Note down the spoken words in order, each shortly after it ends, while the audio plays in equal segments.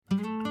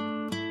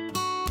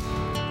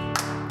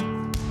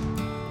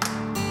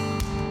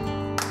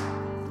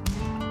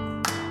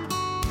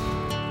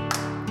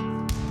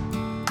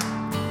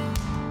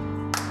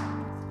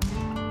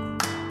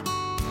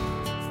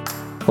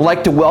I'd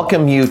like to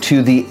welcome you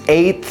to the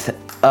eighth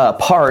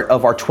part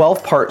of our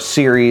 12-part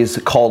series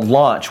called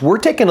Launch. We're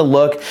taking a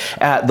look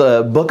at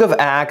the book of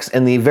Acts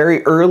and the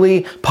very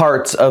early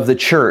parts of the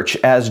church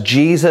as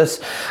Jesus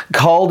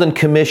called and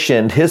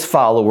commissioned his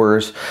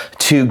followers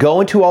to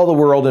go into all the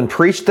world and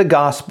preach the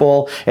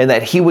gospel, and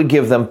that he would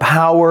give them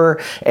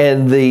power,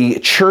 and the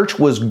church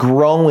was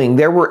growing.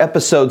 There were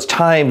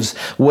times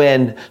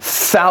when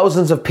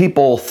thousands of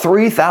people,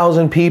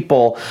 3,000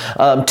 people,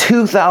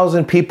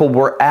 2,000 people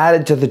were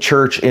added to the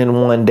church in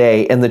one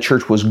day, and the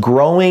church was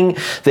growing.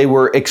 They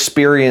were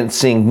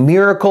experiencing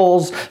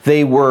miracles.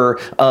 They were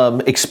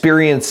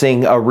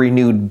experiencing a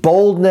renewed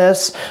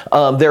boldness.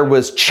 There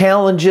was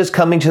challenges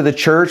coming to the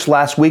church.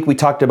 Last week we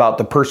talked about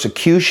the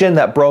persecution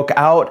that broke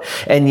out,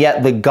 and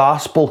yet the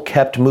gospel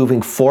kept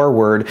moving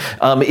forward.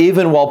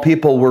 Even while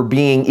people were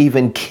being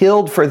even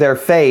killed for their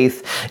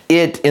faith,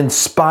 it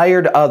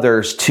inspired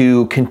others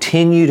to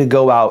continue to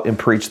go out and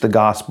preach the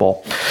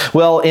gospel.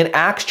 Well, in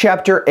Acts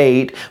chapter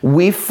 8,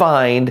 we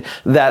find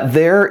that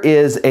there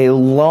is a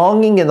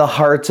longing in the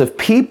hearts of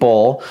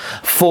people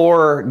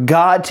for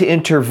God to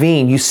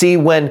intervene. You see,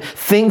 when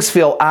things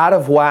feel out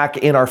of whack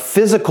in our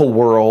physical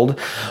world,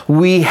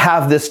 we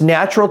have this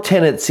natural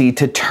tendency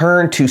to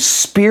turn to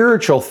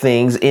spiritual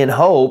things in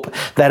hope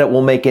that it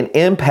will make an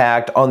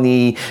impact on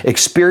the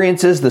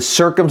experiences, the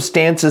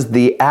circumstances,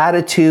 the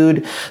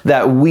attitude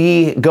that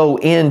we go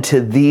into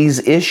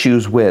these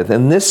issues with.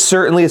 And this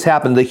certainly has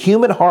happened. The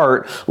human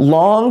heart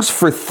longs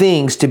for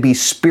things to be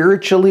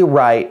spiritually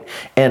right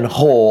and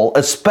whole,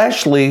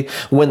 especially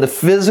when the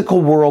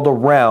physical world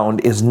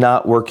around is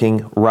not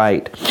working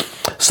right.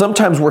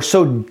 Sometimes we're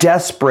so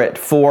desperate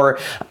for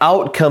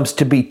outcomes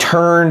to be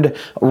turned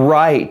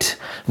right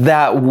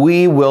that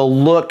we will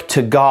look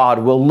to God,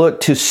 we'll look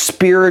to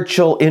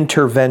spiritual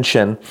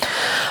intervention.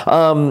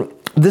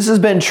 This has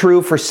been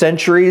true for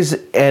centuries,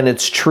 and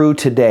it's true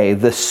today.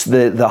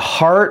 The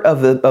heart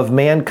of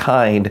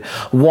mankind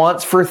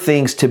wants for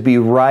things to be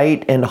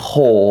right and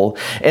whole.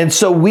 And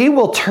so we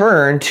will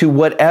turn to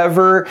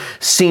whatever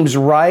seems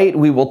right.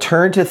 We will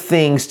turn to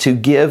things to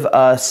give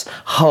us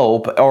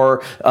hope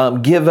or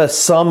give us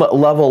some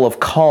level of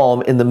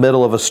calm in the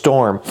middle of a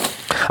storm.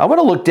 I want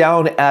to look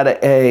down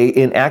at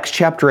in Acts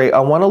chapter 8,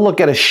 I want to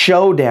look at a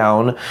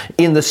showdown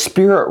in the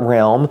spirit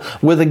realm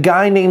with a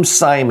guy named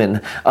Simon.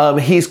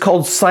 He's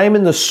called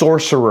Simon the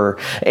Sorcerer,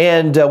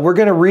 and we're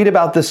going to read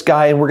about this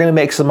guy, and we're going to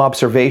make some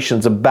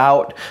observations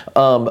about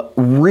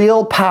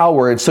real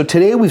power. And so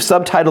today we've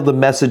subtitled the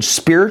message,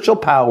 Spiritual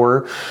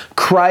Power,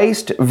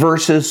 Christ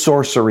versus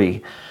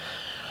Sorcery.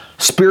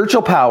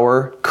 Spiritual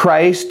power,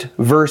 Christ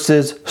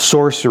versus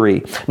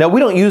sorcery. Now, we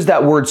don't use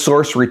that word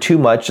sorcery too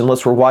much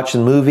unless we're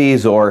watching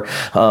movies or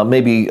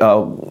maybe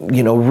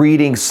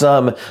reading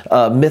some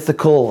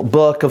mythical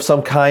book of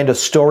some kind, a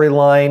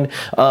storyline.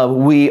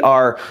 We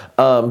are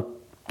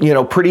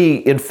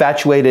pretty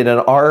infatuated in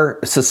our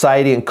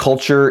society and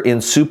culture in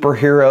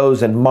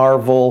superheroes and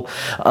Marvel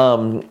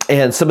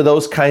and some of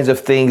those kinds of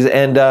things.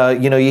 And,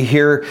 you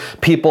hear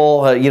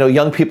people,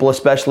 young people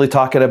especially,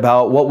 talking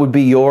about what would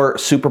be your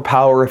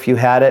superpower if you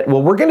had it.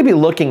 Well, we're going to be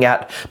looking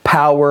at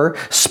power,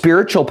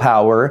 spiritual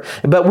power,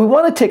 but we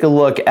want to take a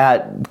look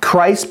at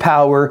Christ's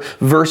power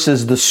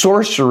versus the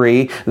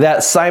sorcery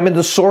that Simon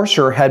the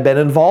Sorcerer had been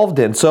involved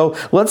in. So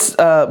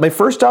my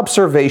first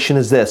observation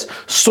is this: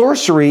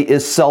 sorcery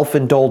is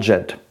self-indulgent.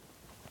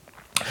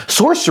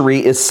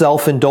 Sorcery is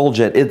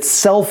self-indulgent. It's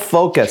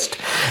self-focused.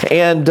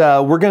 And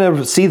we're going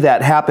to see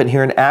that happen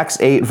here in Acts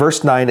 8,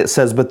 verse 9. It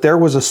says, "But there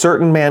was a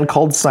certain man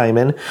called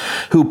Simon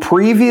who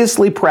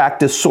previously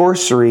practiced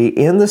sorcery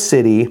in the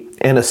city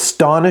and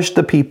astonished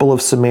the people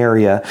of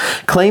Samaria,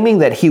 claiming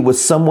that he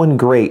was someone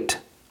great,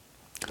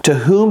 to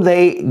whom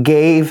they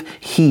gave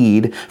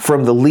heed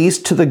from the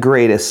least to the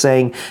greatest,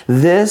 saying,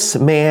 'This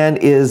man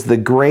is the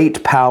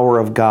great power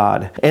of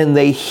God.' And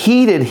they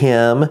heeded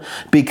him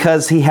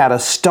because he had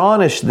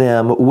astonished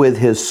them with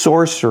his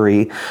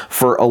sorcery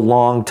for a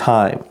long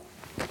time."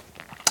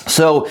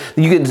 So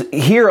you can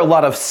hear a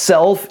lot of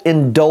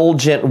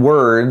self-indulgent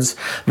words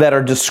that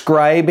are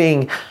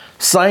describing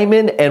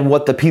Simon and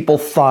what the people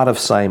thought of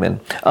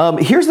Simon.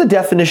 Here's the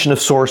definition of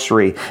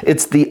sorcery.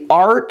 It's the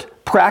art,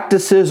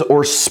 practices,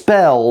 or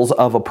spells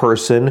of a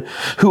person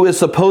who is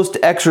supposed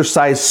to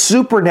exercise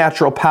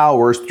supernatural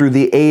powers through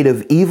the aid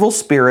of evil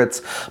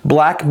spirits,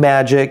 black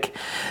magic,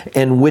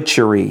 and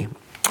witchery.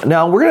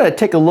 Now, we're going to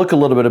take a look a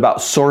little bit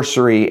about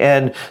sorcery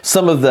and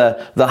some of the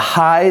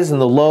highs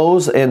and the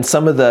lows and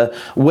some of the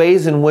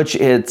ways in which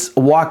it's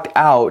walked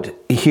out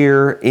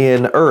here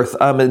in Earth.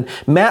 And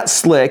Matt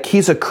Slick,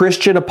 he's a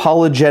Christian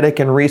apologetic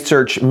and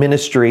research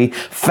ministry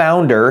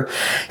founder,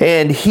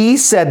 and he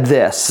said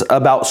this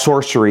about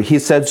sorcery. He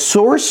said,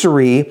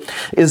 "Sorcery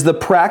is the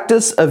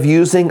practice of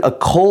using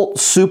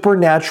occult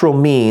supernatural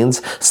means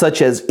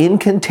such as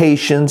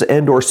incantations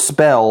and or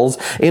spells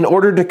in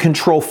order to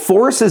control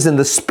forces in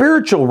the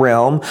spiritual spiritual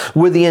realm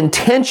with the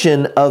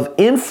intention of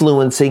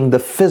influencing the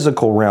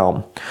physical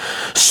realm.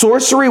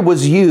 Sorcery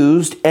was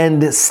used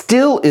and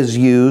still is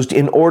used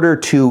in order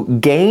to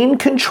gain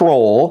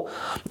control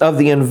of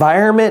the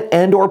environment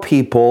and or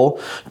people,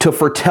 to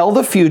foretell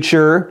the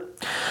future,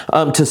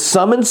 to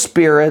summon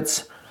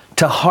spirits,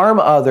 to harm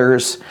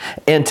others,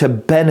 and to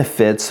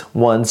benefit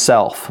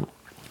oneself.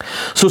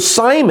 So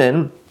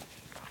Simon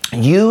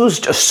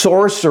used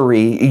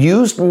sorcery,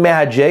 used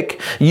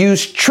magic,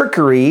 used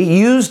trickery,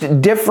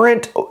 used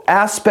different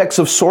aspects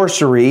of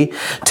sorcery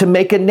to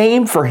make a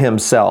name for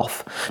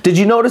himself. Did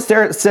you notice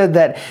there it said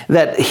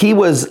that he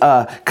was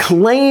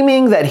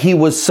claiming that he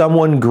was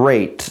someone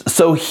great?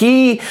 So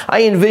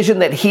I envision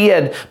that he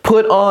had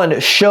put on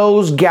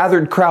shows,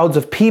 gathered crowds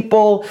of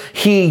people.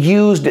 He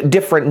used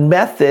different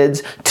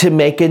methods to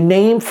make a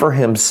name for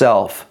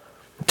himself,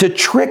 to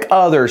trick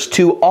others,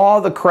 to awe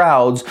the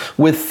crowds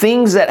with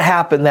things that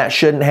happen that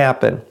shouldn't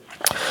happen.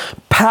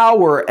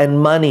 Power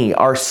and money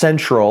are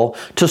central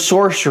to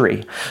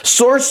sorcery.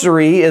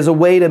 Sorcery is a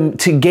way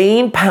to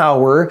gain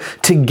power,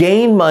 to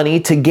gain money,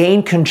 to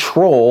gain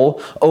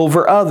control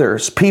over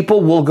others.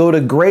 People will go to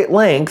great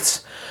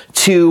lengths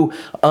to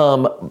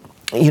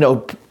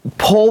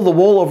pull the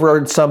wool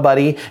over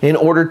somebody in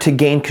order to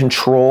gain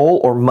control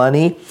or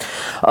money.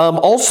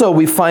 Also,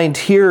 we find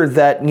here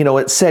that,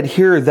 it said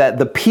here that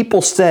the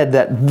people said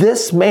that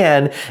this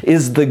man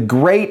is the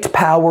great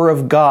power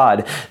of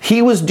God.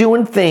 He was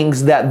doing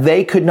things that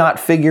they could not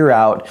figure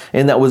out,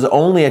 and that was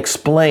only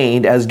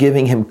explained as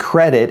giving him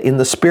credit in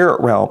the spirit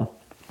realm.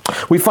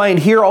 We find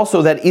here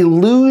also that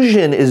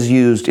illusion is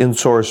used in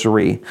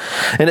sorcery.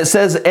 And it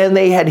says, and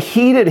they had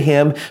heeded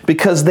him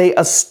because they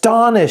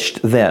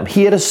astonished them.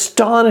 He had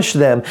astonished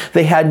them.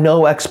 They had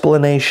no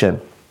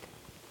explanation.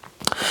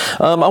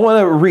 I want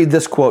to read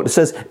this quote. It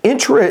says,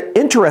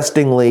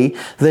 interestingly,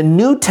 the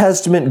New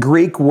Testament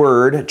Greek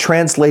word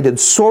translated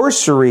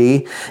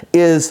sorcery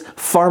is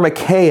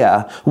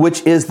pharmakeia,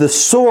 which is the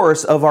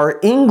source of our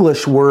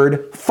English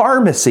word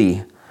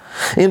pharmacy.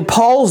 In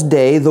Paul's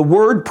day, the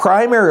word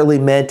primarily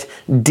meant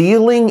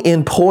dealing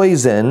in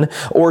poison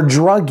or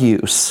drug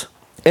use,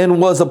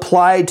 and was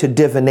applied to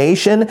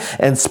divination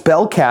and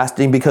spell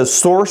casting because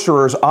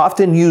sorcerers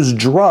often use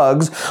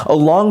drugs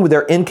along with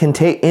their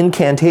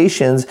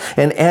incantations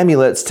and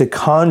amulets to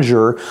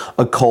conjure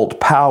occult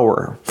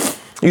power.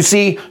 You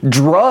see,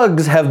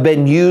 drugs have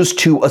been used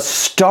to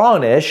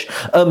astonish,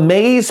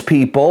 amaze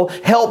people,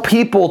 help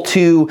people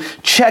to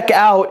check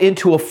out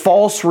into a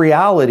false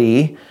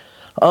reality.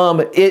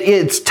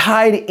 It's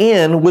tied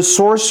in with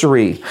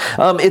sorcery.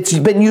 It's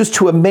been used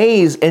to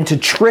amaze and to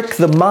trick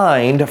the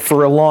mind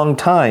for a long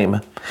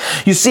time.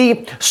 You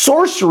see,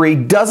 sorcery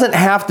doesn't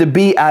have to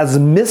be as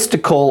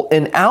mystical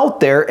and out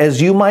there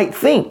as you might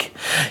think.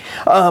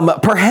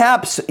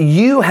 Perhaps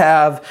you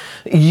have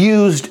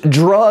used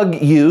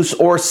drug use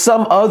or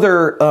some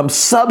other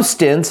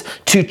substance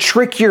to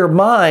trick your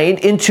mind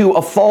into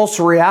a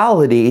false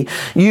reality.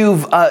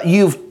 You've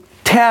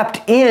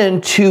tapped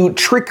into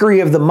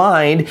trickery of the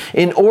mind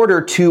in order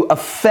to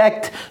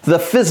affect the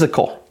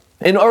physical,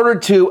 in order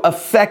to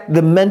affect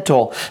the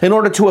mental, in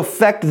order to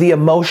affect the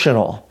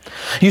emotional.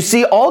 You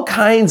see, all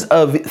kinds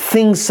of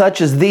things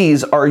such as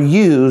these are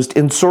used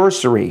in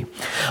sorcery.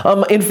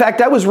 In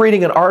fact, I was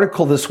reading an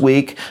article this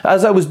week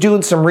as I was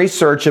doing some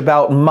research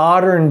about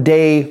modern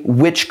day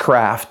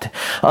witchcraft.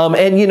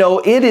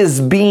 It is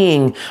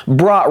being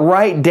brought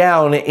right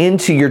down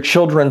into your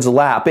children's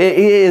lap. It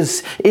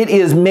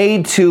is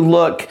made to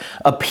look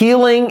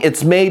appealing.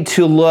 It's made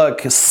to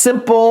look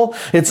simple.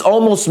 It's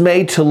almost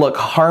made to look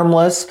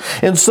harmless.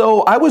 And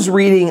so I was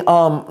reading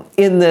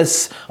in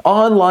this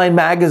online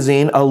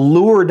magazine,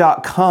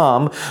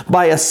 Allure.com,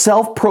 by a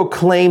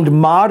self-proclaimed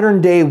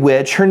modern-day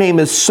witch. Her name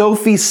is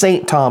Sophie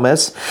St.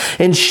 Thomas,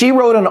 and she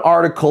wrote an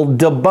article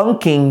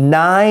debunking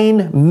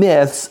 9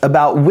 myths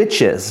about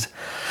witches.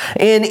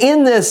 And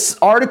in this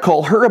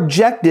article, her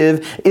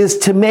objective is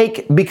to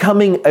make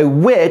becoming a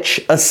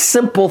witch a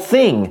simple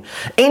thing.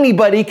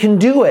 Anybody can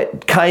do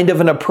it, kind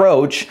of an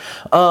approach.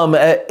 And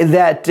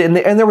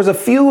there was a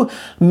few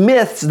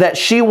myths that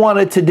she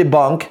wanted to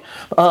debunk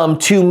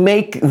to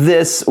make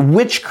this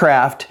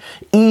witchcraft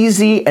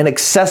easy and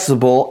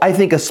accessible, I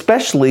think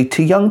especially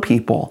to young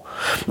people.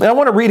 And I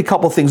want to read a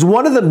couple things.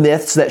 One of the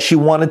myths that she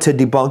wanted to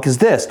debunk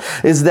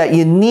is that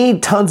you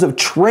need tons of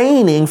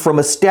training from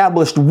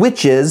established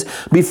witches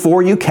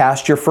before you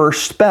cast your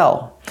first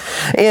spell.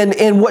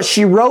 And what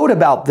she wrote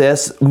about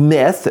this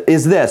myth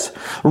is this: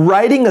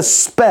 writing a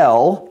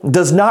spell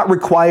does not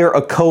require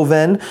a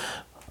coven,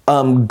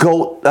 a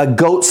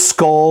goat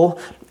skull,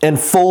 and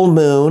full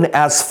moon,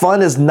 as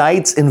fun as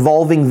nights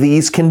involving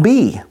these can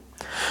be.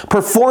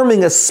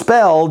 Performing a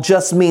spell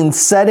just means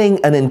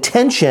setting an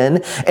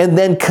intention and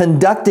then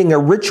conducting a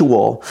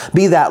ritual,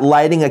 be that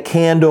lighting a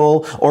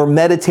candle or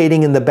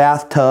meditating in the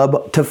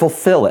bathtub to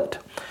fulfill it.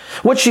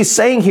 What she's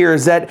saying here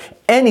is that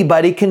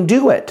anybody can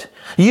do it.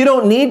 You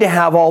don't need to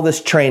have all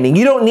this training.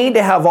 You don't need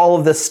to have all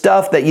of this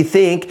stuff that you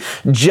think.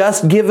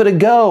 Just give it a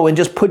go and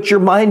just put your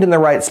mind in the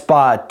right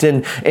spot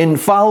and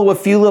follow a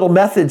few little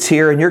methods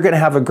here, and you're going to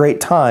have a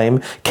great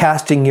time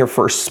casting your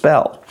first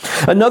spell.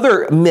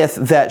 Another myth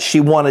that she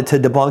wanted to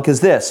debunk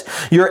is this: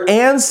 your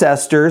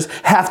ancestors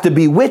have to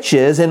be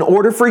witches in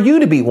order for you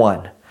to be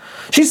one.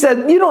 She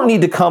said, you don't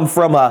need to come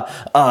from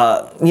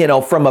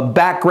from a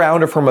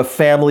background or from a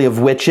family of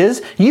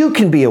witches. You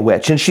can be a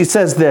witch. And she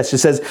says this, she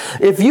says,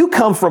 if you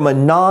come from a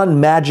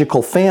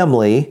non-magical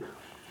family,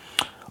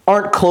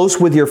 aren't close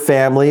with your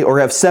family, or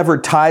have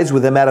severed ties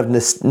with them out of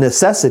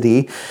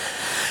necessity,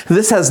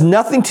 this has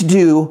nothing to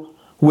do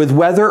with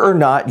whether or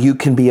not you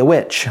can be a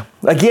witch.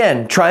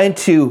 Again, trying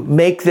to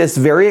make this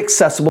very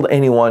accessible to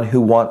anyone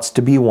who wants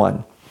to be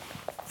one.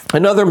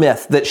 Another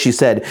myth that she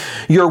said,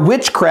 your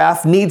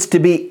witchcraft needs to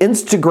be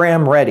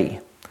Instagram ready.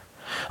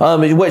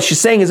 What she's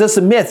saying is this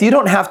a myth. You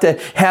don't have to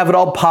have it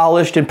all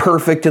polished and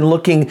perfect and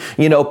looking,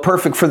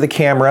 perfect for the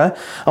camera.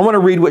 I want to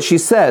read what she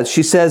says.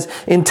 She says,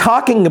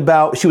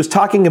 she was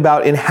talking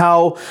about in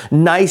how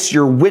nice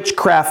your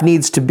witchcraft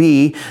needs to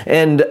be,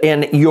 and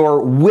your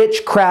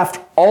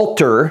witchcraft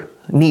altar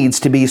needs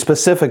to be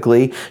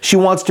specifically. She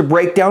wants to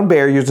break down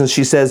barriers, and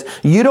she says,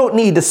 you don't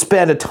need to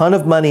spend a ton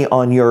of money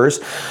on your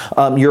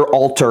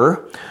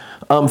altar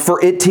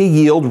for it to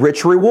yield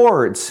rich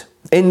rewards.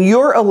 And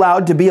you're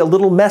allowed to be a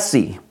little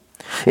messy.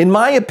 In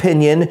my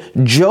opinion,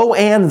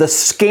 Joanne the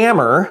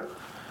scammer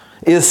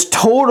is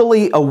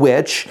totally a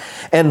witch,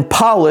 and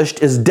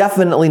polished is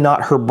definitely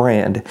not her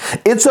brand.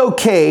 It's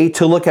okay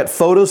to look at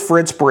photos for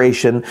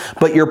inspiration,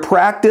 but your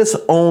practice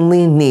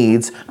only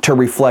needs to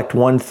reflect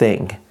one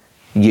thing: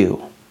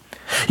 you.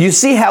 You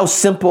see how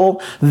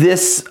simple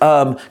this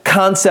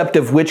concept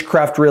of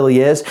witchcraft really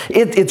is?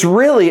 It's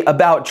really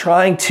about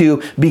trying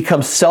to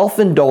become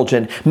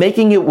self-indulgent,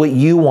 making it what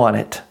you want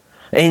it,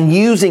 and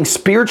using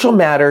spiritual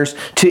matters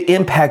to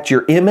impact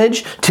your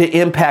image, to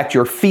impact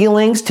your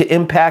feelings, to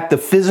impact the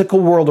physical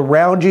world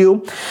around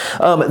you.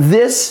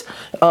 This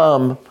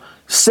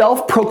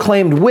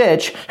self-proclaimed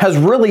witch has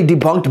really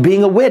debunked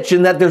being a witch,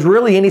 in that there's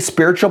really any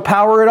spiritual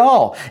power at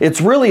all.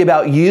 It's really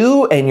about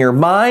you and your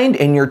mind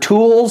and your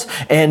tools,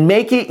 and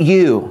make it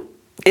you.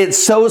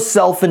 It's so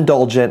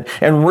self-indulgent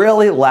and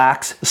really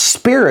lacks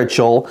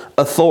spiritual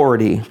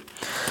authority.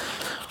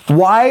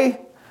 Why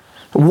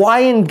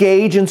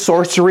engage in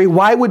sorcery?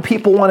 Why would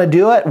people want to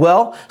do it?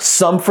 Well,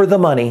 some for the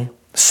money.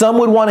 Some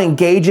would want to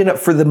engage in it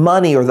for the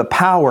money or the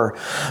power.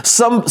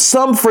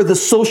 Some for the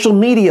social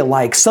media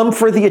likes. Some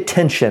for the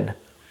attention.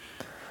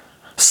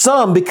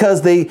 Some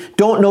because they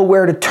don't know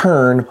where to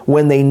turn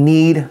when they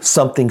need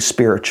something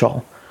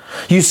spiritual.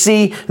 You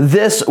see,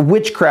 this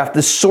witchcraft,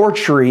 this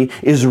sorcery,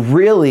 is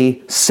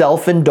really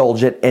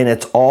self-indulgent, and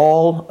it's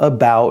all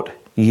about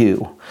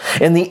you.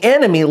 And the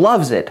enemy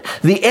loves it.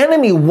 The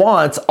enemy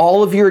wants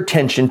all of your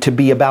attention to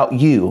be about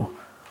you.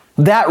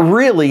 That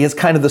really is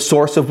kind of the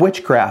source of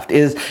witchcraft,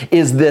 is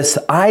this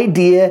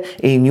idea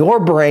in your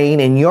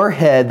brain, in your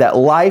head, that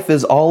life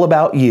is all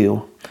about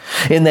you,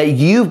 and that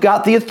you've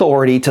got the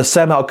authority to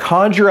somehow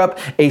conjure up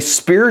a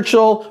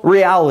spiritual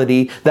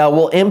reality that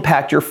will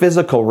impact your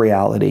physical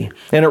reality.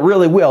 And it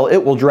really will.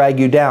 It will drag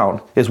you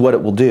down, is what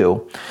it will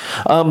do.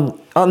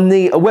 On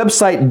the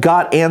website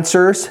Got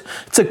Answers,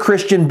 it's a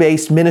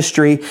Christian-based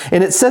ministry,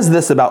 and it says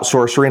this about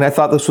sorcery, and I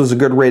thought this was a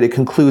good way to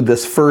conclude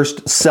this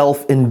first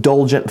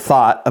self-indulgent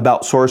thought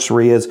about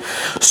sorcery is,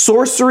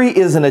 sorcery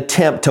is an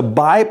attempt to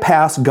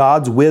bypass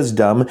God's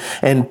wisdom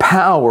and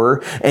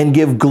power and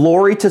give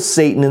glory to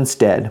Satan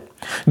instead.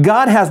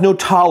 God has no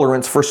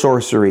tolerance for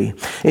sorcery.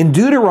 In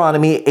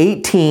Deuteronomy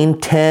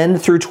 18:10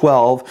 through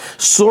 12,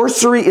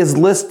 sorcery is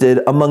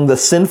listed among the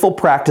sinful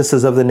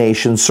practices of the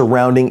nations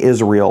surrounding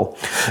Israel.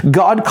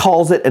 God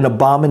calls it an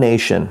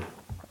abomination.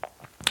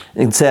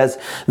 It says,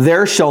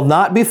 there shall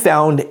not be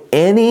found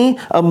any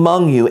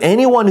among you,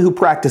 anyone who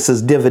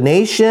practices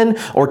divination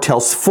or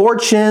tells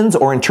fortunes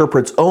or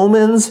interprets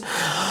omens,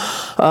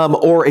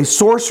 or a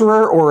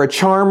sorcerer or a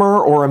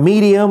charmer or a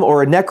medium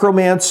or a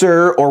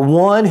necromancer or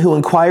one who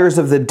inquires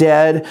of the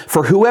dead.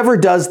 For whoever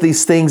does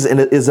these things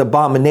is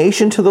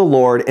abomination to the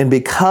Lord, and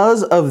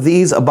because of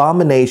these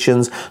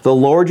abominations, the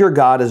Lord your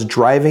God is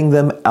driving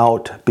them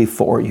out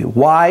before you.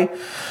 Why?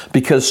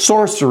 Because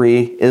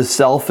sorcery is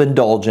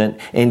self-indulgent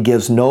and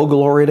gives no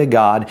glory to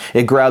God.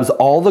 It grabs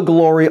all the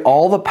glory,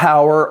 all the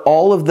power,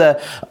 all of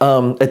the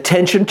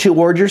attention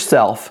toward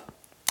yourself,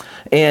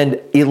 and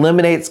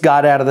eliminates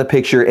God out of the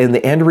picture, and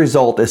the end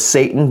result is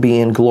Satan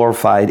being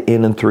glorified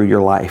in and through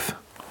your life.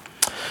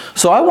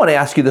 So I want to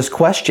ask you this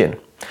question.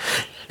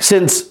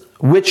 Since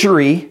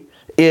witchery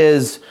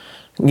is,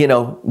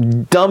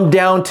 dumbed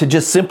down to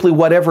just simply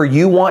whatever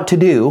you want to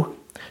do,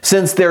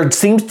 since there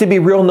seems to be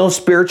no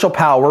spiritual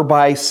power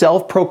by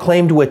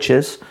self-proclaimed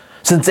witches,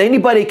 since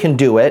anybody can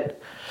do it,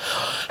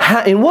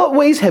 in what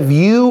ways have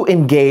you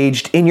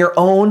engaged in your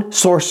own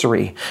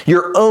sorcery,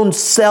 your own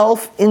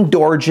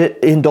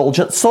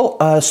self-indulgent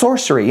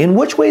sorcery? In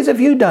which ways have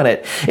you done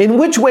it? In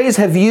which ways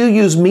have you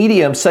used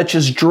mediums such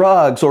as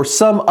drugs or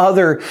some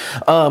other,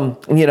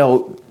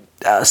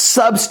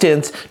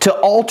 substance to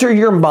alter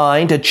your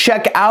mind, to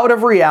check out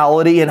of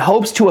reality in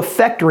hopes to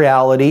affect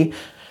reality,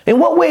 in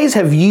what ways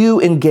have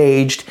you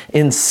engaged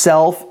in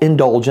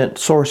self-indulgent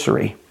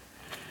sorcery?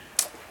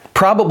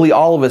 Probably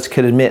all of us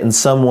could admit in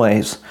some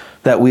ways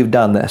that we've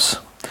done this.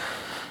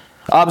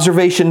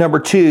 Observation number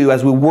 2,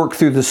 as we work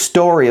through the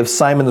story of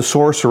Simon the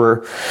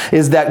sorcerer,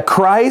 is that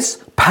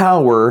Christ's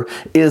power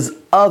is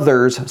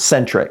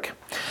others-centric.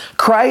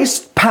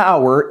 Christ's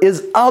power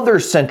is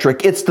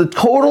other-centric. It's the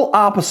total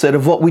opposite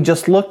of what we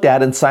just looked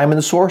at in Simon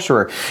the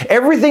sorcerer.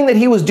 Everything that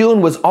he was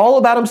doing was all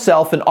about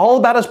himself and all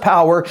about his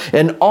power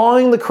and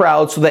awing the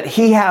crowd so that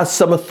he has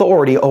some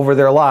authority over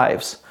their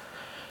lives.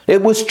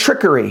 It was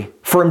trickery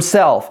for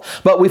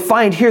himself. But we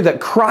find here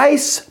that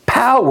Christ's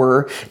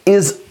power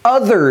is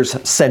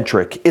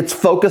others-centric. It's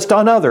focused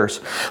on others.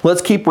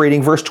 Let's keep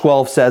reading. Verse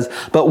 12 says,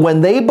 "But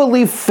when they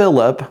believed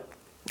Philip,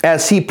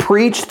 as he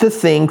preached the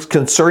things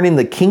concerning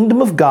the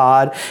kingdom of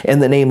God in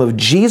the name of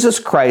Jesus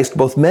Christ,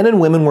 both men and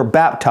women were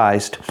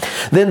baptized.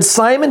 Then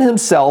Simon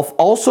himself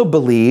also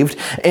believed,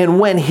 and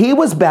when he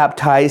was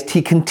baptized,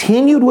 he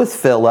continued with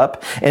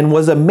Philip and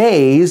was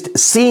amazed,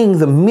 seeing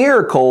the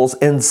miracles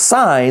and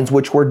signs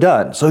which were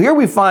done." So here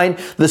we find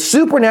the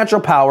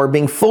supernatural power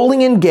being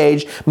fully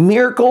engaged.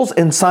 Miracles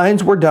and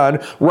signs were done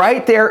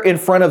right there in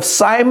front of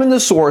Simon the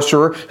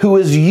sorcerer, who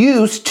is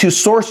used to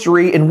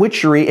sorcery and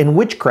witchery and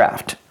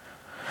witchcraft.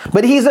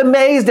 But he's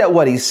amazed at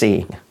what he's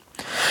seeing.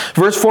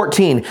 Verse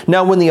 14,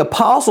 "Now when the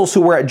apostles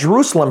who were at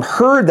Jerusalem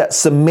heard that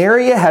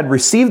Samaria had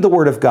received the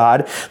word of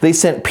God, they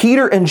sent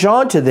Peter and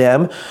John to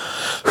them,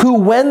 who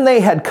when they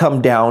had come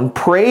down,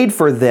 prayed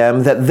for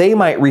them that they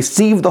might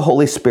receive the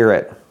Holy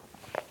Spirit.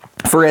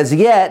 For as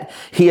yet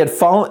he,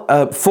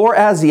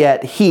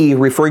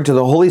 referring to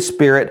the Holy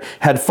Spirit,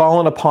 had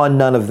fallen upon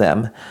none of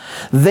them.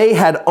 They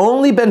had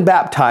only been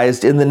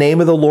baptized in the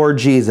name of the Lord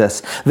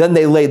Jesus. Then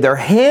they laid their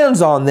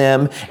hands on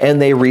them and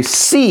they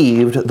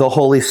received the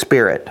Holy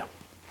Spirit."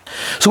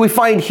 So we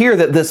find here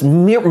that this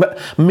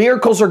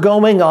miracles are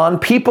going on.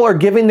 People are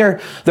giving their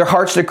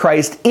hearts to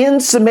Christ in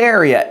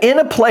Samaria, in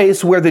a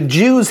place where the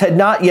Jews had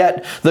not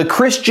yet, the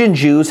Christian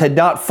Jews had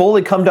not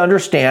fully come to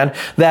understand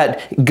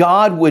that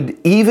God would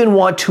even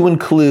want to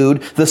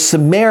include the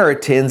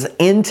Samaritans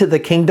into the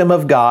kingdom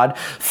of God.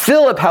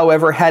 Philip,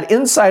 however, had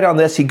insight on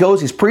this. He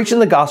goes, he's preaching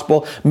the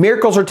gospel.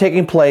 Miracles are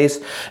taking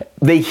place.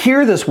 They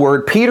hear this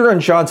word. Peter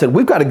and John said,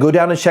 "We've got to go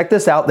down and check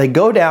this out." They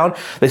go down.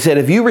 They said,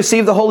 "Have you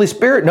received the Holy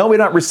Spirit?" "No, we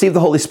don't receive the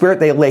Holy Spirit."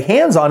 They lay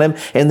hands on him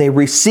and they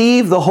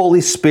receive the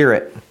Holy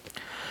Spirit.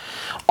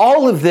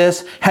 All of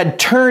this had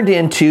turned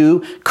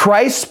into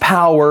Christ's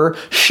power,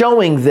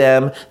 showing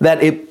them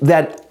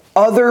that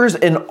others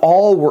and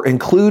all were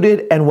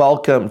included and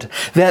welcomed.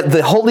 That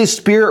the Holy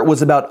Spirit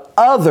was about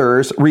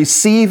others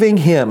receiving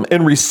Him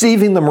and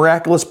receiving the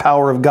miraculous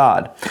power of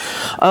God.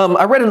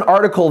 I read an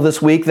article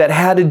this week that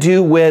had to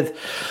do with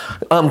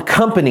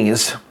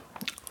companies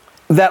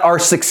that are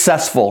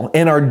successful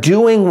and are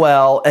doing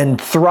well and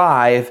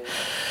thrive,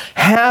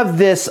 have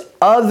this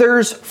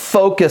others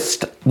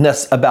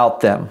focusedness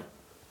about them.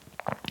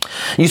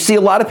 You see,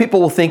 a lot of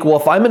people will think, well,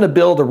 if I'm going to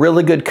build a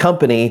really good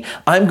company,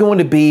 I'm going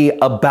to be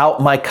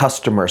about my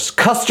customers.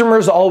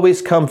 Customers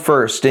always come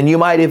first. And you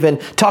might even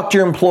talk to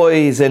your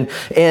employees and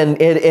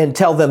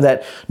tell them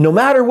that no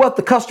matter what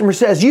the customer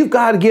says, you've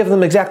got to give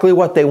them exactly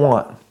what they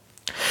want.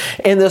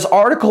 And this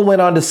article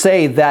went on to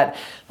say that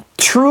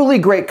truly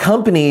great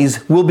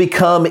companies will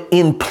become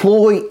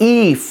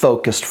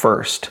employee-focused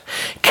first.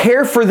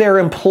 Care for their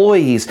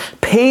employees,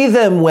 pay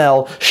them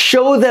well,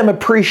 show them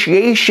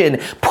appreciation,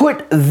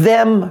 put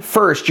them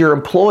first, your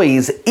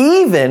employees,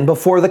 even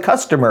before the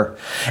customer.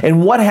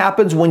 And what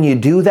happens when you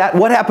do that?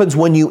 What happens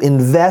when you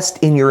invest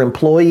in your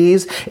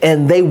employees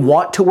and they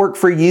want to work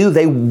for you?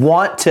 They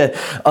want to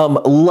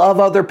love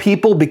other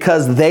people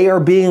because they are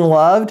being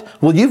loved?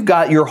 Well, you've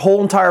got your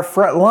whole entire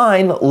front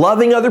line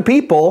loving other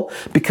people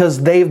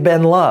because they've been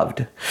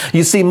loved.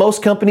 You see,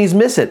 most companies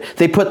miss it.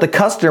 They put the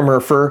customer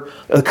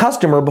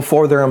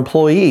before their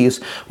employees,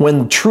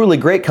 when truly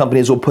great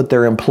companies will put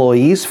their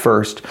employees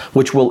first,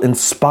 which will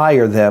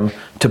inspire them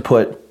to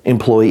put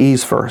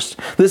employees first.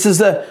 This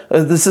is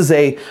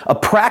a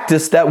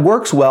practice that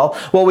works well.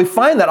 Well, we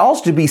find that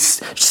also to be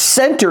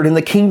centered in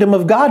the kingdom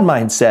of God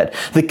mindset.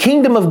 The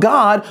kingdom of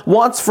God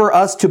wants for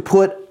us to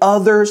put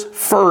others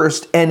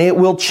first, and it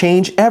will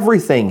change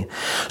everything.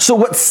 So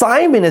what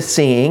Simon is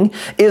seeing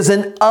is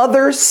an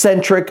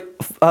other-centric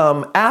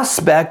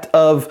aspect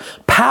of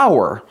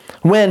power.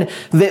 When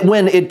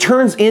it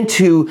turns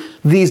into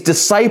these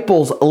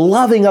disciples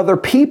loving other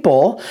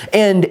people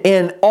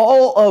and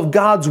all of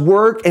God's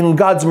work and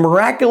God's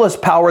miraculous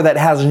power that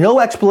has no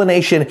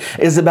explanation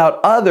is about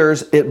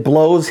others, it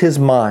blows his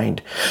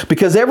mind.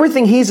 Because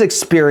everything he's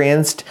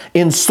experienced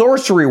in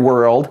sorcery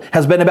world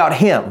has been about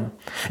him.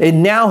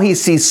 And now he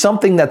sees sees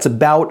something that's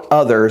about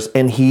others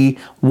and he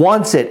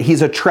wants it.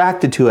 He's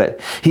attracted to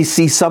it. He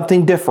sees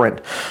something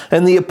different.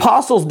 And the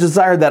apostles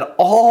desired that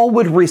all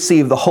would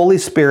receive the Holy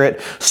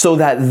Spirit so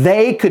that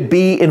they could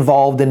be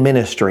involved in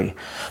ministry.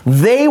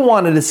 They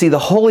wanted to see the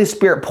Holy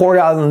Spirit poured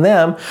out on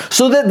them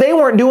so that they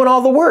weren't doing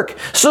all the work,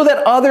 so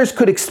that others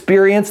could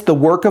experience the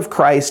work of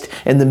Christ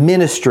and the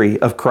ministry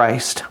of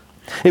Christ.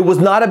 It was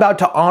not about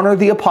to honor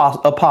the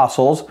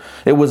apostles.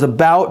 It was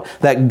about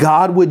that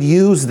God would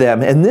use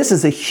them. And this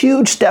is a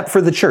huge step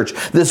for the church,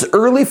 this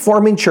early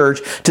forming church,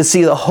 to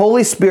see the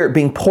Holy Spirit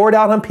being poured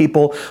out on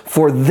people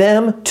for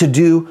them to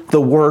do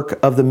the work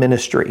of the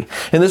ministry.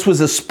 And this was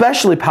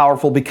especially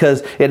powerful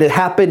because it had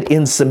happened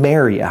in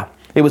Samaria.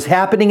 It was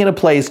happening in a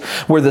place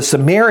where the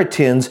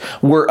Samaritans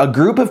were a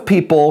group of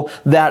people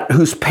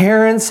whose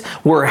parents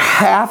were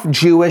half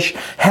Jewish,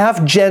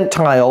 half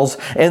Gentiles,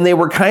 and they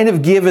were kind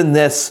of given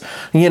this,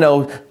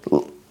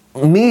 this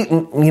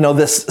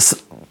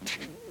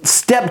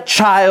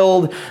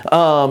stepchild,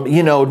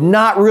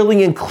 not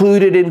really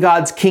included in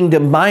God's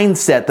kingdom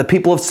mindset. The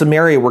people of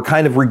Samaria were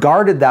kind of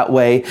regarded that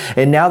way,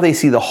 and now they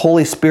see the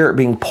Holy Spirit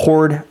being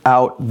poured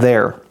out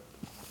there.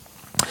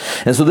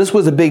 And so this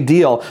was a big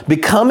deal.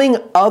 Becoming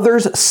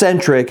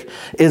others-centric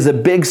is a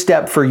big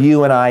step for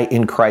you and I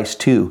in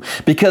Christ too.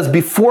 Because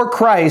before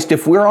Christ,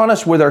 if we're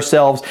honest with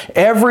ourselves,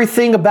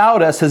 everything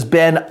about us has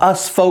been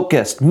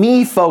us-focused,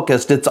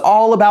 me-focused. It's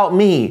all about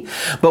me.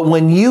 But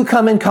when you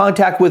come in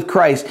contact with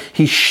Christ,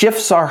 He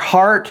shifts our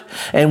heart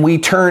and we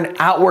turn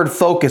outward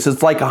focus.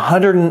 It's like a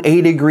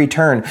 180-degree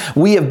turn.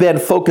 We have been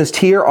focused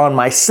here on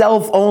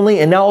myself only,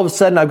 and now all of a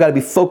sudden I've got to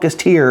be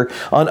focused here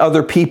on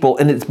other people,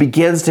 and it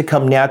begins to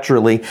come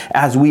naturally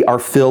as we are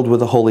filled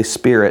with the Holy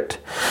Spirit.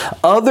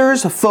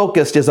 Others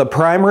focused is a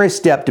primary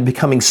step to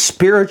becoming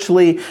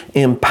spiritually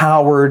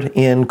empowered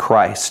in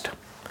Christ.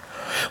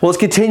 Well, let's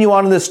continue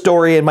on in this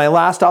story, and my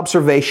last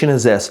observation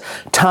is this.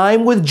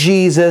 Time with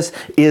Jesus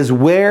is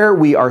where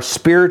we are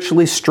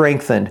spiritually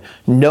strengthened.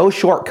 No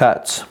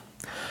shortcuts.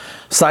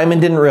 Simon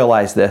didn't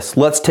realize this.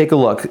 Let's take a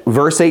look.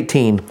 Verse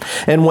 18.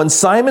 And when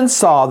Simon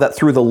saw that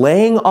through the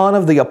laying on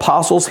of the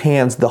apostles'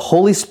 hands the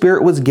Holy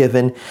Spirit was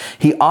given,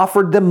 he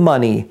offered them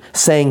money,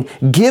 saying,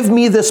 "Give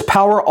me this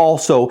power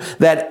also,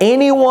 that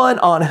anyone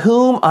on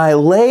whom I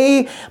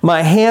lay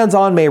my hands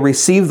on may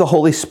receive the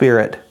Holy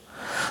Spirit."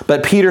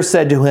 But Peter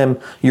said to him,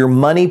 "Your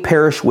money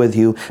perish with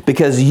you,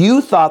 because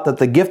you thought that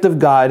the gift of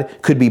God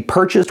could be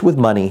purchased with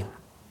money.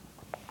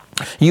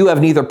 You have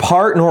neither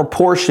part nor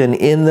portion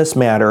in this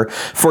matter,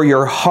 for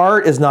your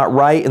heart is not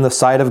right in the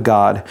sight of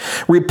God.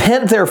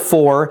 Repent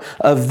therefore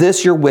of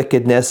this your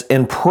wickedness,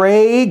 and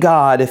pray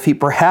God if He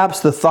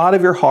perhaps the thought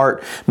of your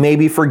heart may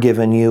be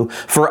forgiven you.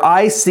 For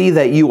I see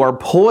that you are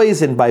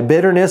poisoned by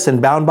bitterness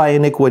and bound by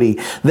iniquity."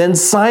 Then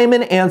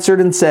Simon answered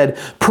and said,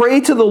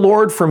 "Pray to the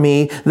Lord for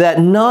me,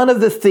 that none of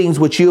the things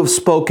which you have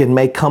spoken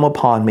may come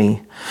upon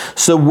me."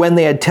 So when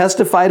they had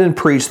testified and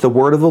preached the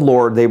word of the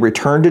Lord, they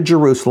returned to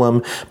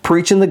Jerusalem,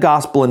 preaching the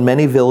gospel in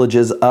many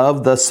villages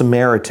of the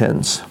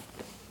Samaritans.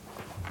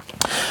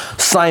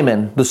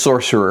 Simon, the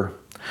sorcerer,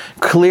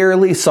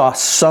 clearly saw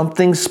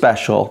something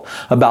special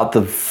about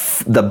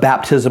the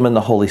baptism in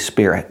the Holy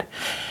Spirit.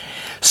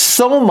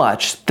 So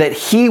much that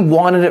he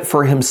wanted it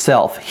for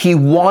himself. He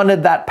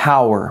wanted that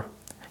power.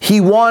 He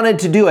wanted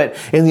to do it,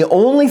 and the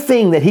only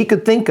thing that he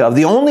could think of,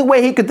 the only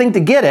way he could think to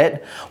get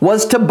it,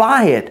 was to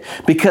buy it,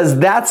 because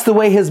that's the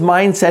way his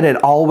mindset had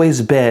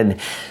always been.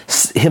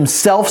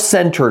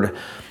 Himself-centered,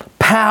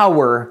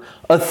 power,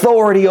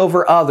 authority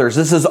over others.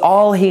 This is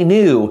all he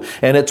knew,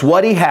 and it's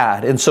what he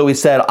had. And so he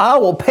said, "I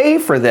will pay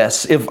for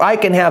this if I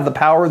can have the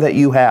power that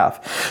you have."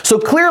 So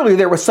clearly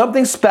there was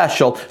something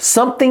special,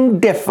 something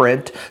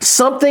different,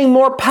 something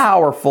more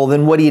powerful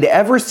than what he'd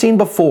ever seen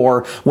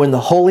before when the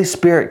Holy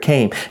Spirit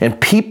came. And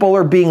people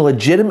are being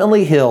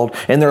legitimately healed,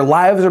 and their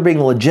lives are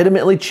being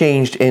legitimately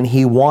changed, and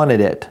he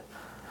wanted it.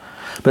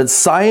 But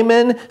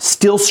Simon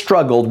still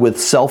struggled with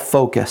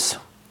self-focus.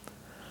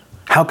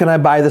 How can I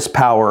buy this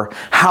power?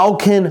 How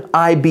can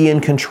I be in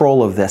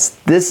control of this?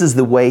 This is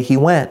the way he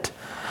went.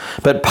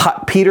 But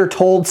Peter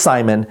told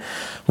Simon,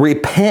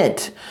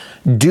 "Repent.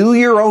 Do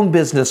your own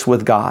business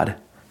with God.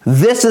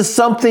 This is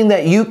something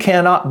that you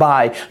cannot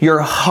buy. Your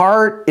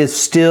heart is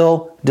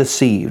still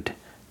deceived.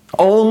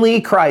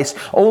 Only Christ,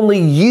 only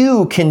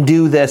you can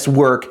do this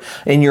work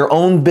in your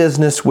own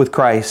business with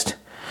Christ."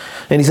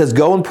 And he says,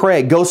 go and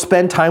pray. Go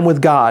spend time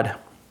with God.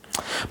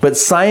 But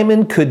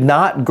Simon could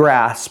not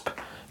grasp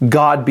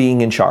God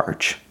being in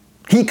charge.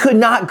 He could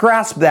not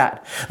grasp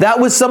that. That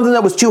was something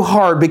that was too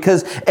hard,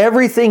 because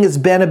everything has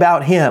been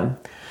about him.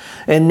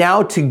 And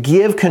now to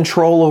give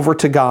control over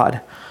to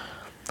God.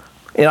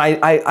 And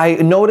I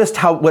noticed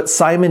what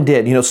Simon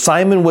did.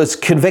 Simon was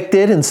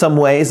convicted in some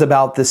ways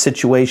about this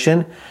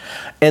situation.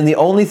 And the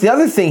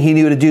other thing he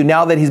knew to do,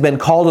 now that he's been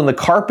called on the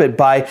carpet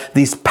by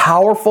these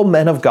powerful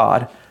men of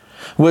God,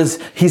 was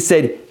he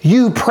said,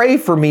 "You pray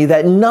for me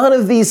that none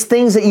of these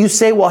things that you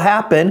say will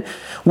happen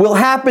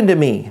to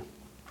me."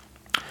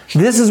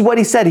 This is what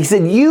he said. He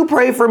said, "You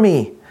pray for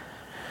me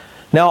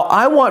Now,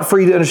 I want for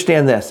you to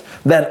understand this,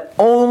 that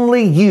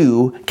only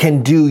you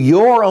can do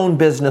your own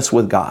business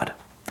with God.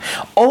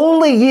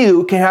 Only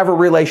you can have a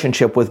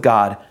relationship with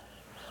God.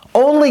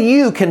 Only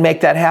you can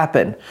make that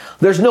happen.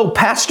 There's no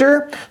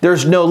pastor,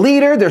 there's no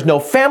leader, there's no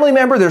family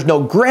member, there's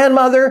no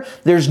grandmother,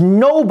 there's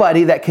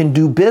nobody that can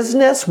do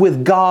business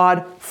with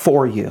God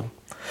for you.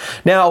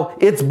 Now,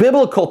 it's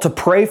biblical to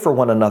pray for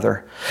one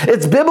another.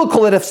 It's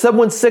biblical that if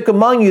someone's sick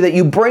among you, that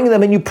you bring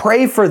them and you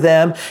pray for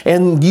them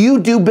and you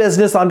do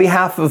business on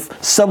behalf of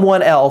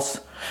someone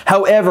else.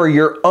 However,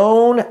 your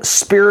own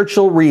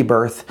spiritual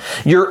rebirth,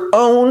 your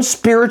own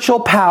spiritual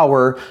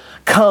power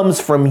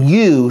comes from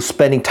you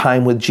spending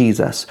time with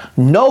Jesus.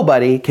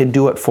 Nobody can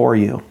do it for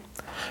you.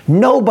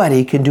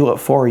 Nobody can do it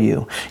for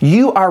you.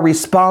 You are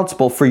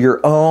responsible for your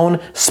own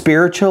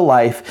spiritual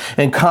life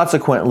and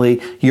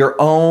consequently your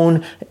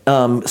own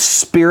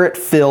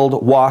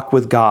spirit-filled walk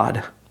with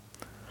God.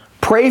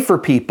 Pray for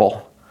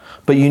people,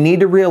 but you need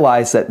to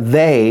realize that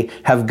they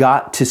have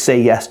got to say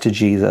yes to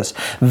Jesus.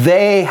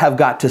 They have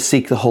got to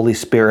seek the Holy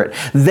Spirit.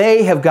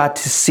 They have got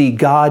to see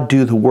God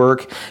do the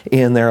work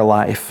in their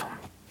life.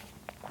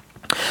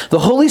 The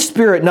Holy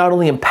Spirit not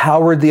only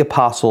empowered the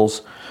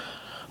apostles,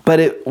 but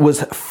it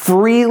was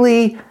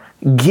freely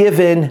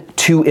given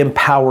to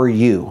empower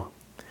you.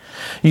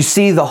 You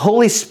see, the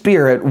Holy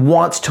Spirit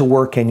wants to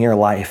work in your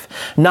life,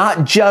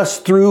 not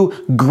just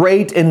through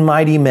great and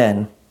mighty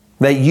men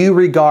that you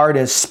regard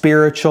as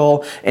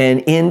spiritual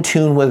and in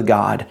tune with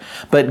God,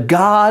 but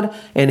God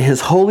and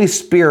His Holy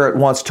Spirit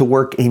wants to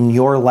work in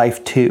your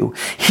life too.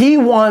 He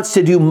wants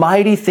to do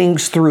mighty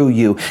things through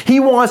you. He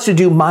wants to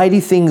do mighty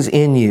things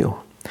in you.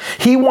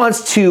 He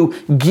wants to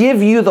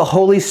give you the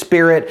Holy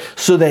Spirit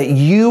so that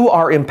you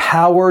are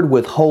empowered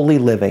with holy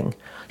living.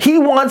 He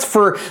wants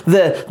for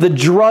the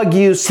drug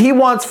use. He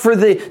wants for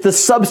the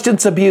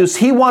substance abuse.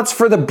 He wants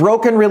for the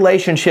broken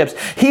relationships.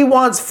 He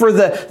wants for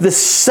the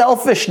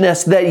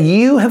selfishness that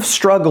you have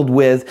struggled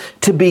with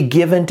to be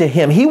given to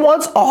Him. He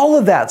wants all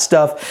of that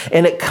stuff,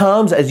 and it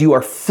comes as you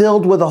are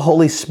filled with the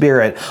Holy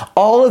Spirit.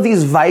 All of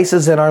these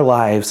vices in our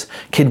lives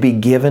can be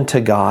given to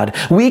God.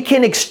 We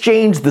can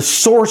exchange the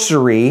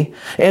sorcery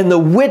and the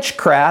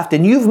witchcraft,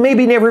 and you've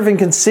maybe never even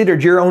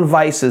considered your own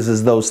vices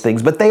as those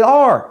things, but they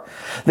are.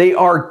 They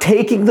are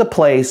taking the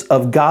place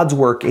of God's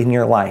work in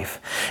your life.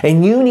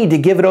 And you need to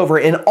give it over.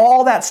 And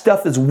all that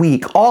stuff is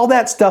weak. All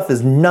that stuff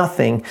is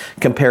nothing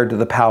compared to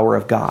the power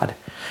of God.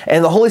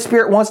 And the Holy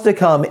Spirit wants to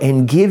come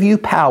and give you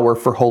power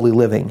for holy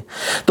living.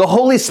 The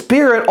Holy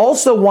Spirit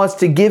also wants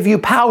to give you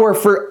power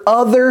for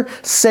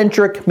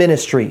other-centric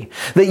ministry,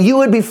 that you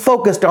would be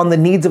focused on the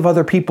needs of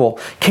other people.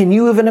 Can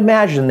you even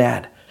imagine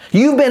that?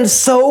 You've been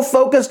so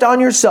focused on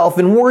yourself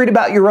and worried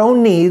about your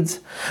own needs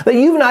that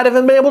you've not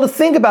even been able to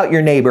think about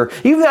your neighbor.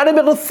 You've not been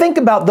able to think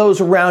about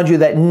those around you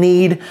that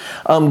need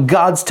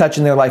God's touch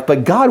in their life.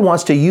 But God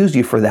wants to use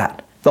you for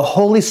that. The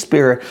Holy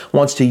Spirit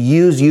wants to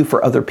use you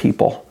for other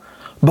people.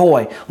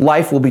 Boy,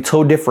 life will be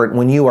so different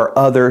when you are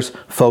others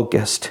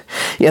focused.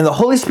 And the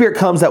Holy Spirit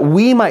comes that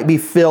we might be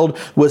filled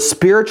with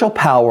spiritual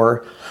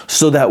power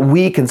so that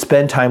we can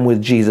spend time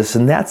with Jesus.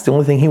 And that's the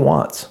only thing He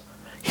wants.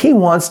 He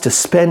wants to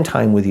spend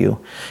time with you.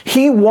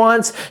 He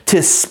wants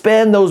to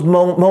spend those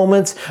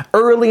moments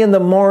early in the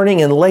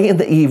morning and late in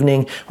the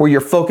evening where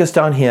you're focused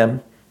on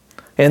Him.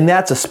 And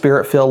that's a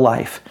Spirit-filled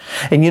life.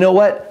 And you know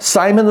what?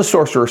 Simon the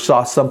sorcerer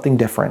saw something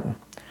different.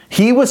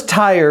 He was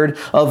tired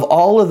of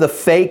all of the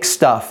fake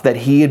stuff that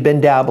he had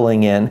been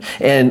dabbling in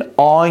and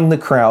awing the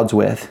crowds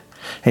with.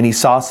 And he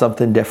saw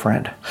something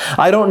different.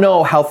 I don't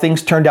know how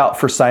things turned out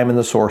for Simon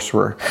the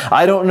sorcerer.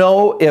 I don't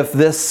know if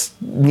this,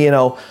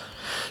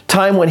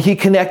 time when he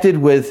connected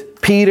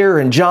with Peter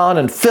and John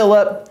and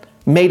Philip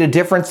made a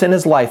difference in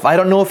his life. I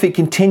don't know if he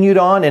continued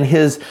on in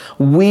his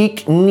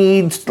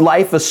weak-kneed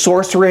life of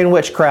sorcery and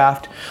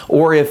witchcraft,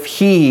 or if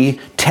he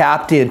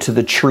tapped into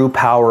the true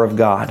power of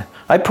God.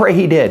 I pray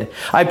he did.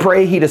 I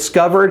pray he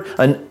discovered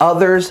an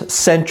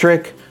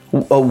others-centric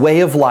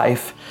way of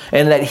life,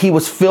 and that he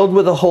was filled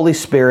with the Holy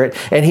Spirit,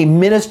 and he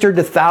ministered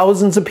to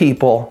thousands of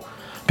people,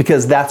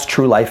 because that's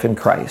true life in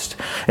Christ.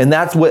 And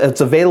that's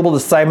what's available to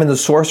Simon the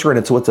sorcerer, and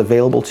it's what's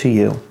available to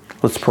you.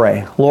 Let's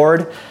pray.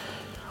 Lord,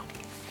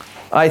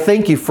 I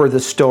thank you for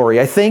this story.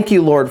 I thank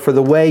you, Lord, for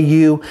the way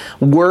you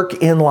work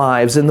in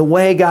lives and the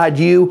way, God,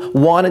 you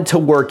wanted to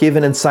work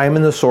even in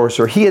Simon the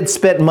sorcerer. He had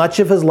spent much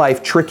of his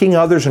life tricking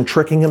others and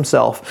tricking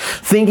himself,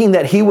 thinking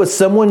that he was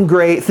someone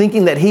great,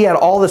 thinking that he had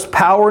all this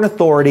power and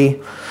authority,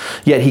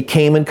 yet he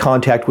came in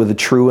contact with a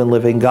true and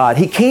living God.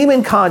 He came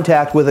in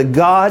contact with a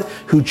God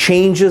who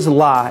changes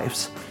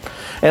lives.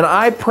 And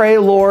I pray,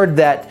 Lord,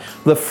 that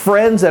the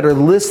friends that are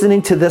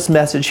listening to this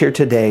message here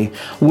today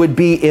would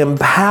be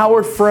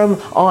empowered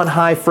from on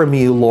high from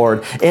you,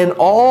 Lord. And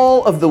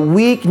all of the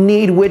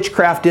weak-kneed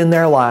witchcraft in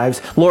their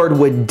lives, Lord,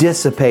 would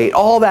dissipate.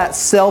 All that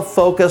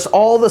self-focus,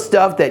 all the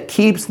stuff that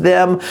keeps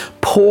them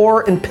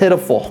poor and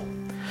pitiful,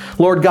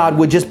 Lord God,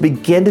 would just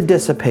begin to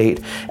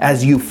dissipate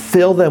as you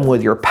fill them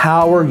with your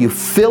power, you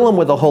fill them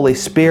with the Holy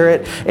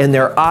Spirit, and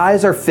their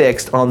eyes are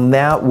fixed on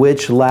that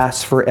which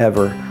lasts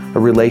forever, a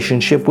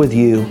relationship with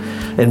you,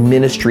 and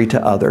ministry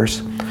to others.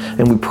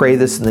 And we pray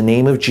this in the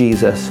name of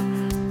Jesus.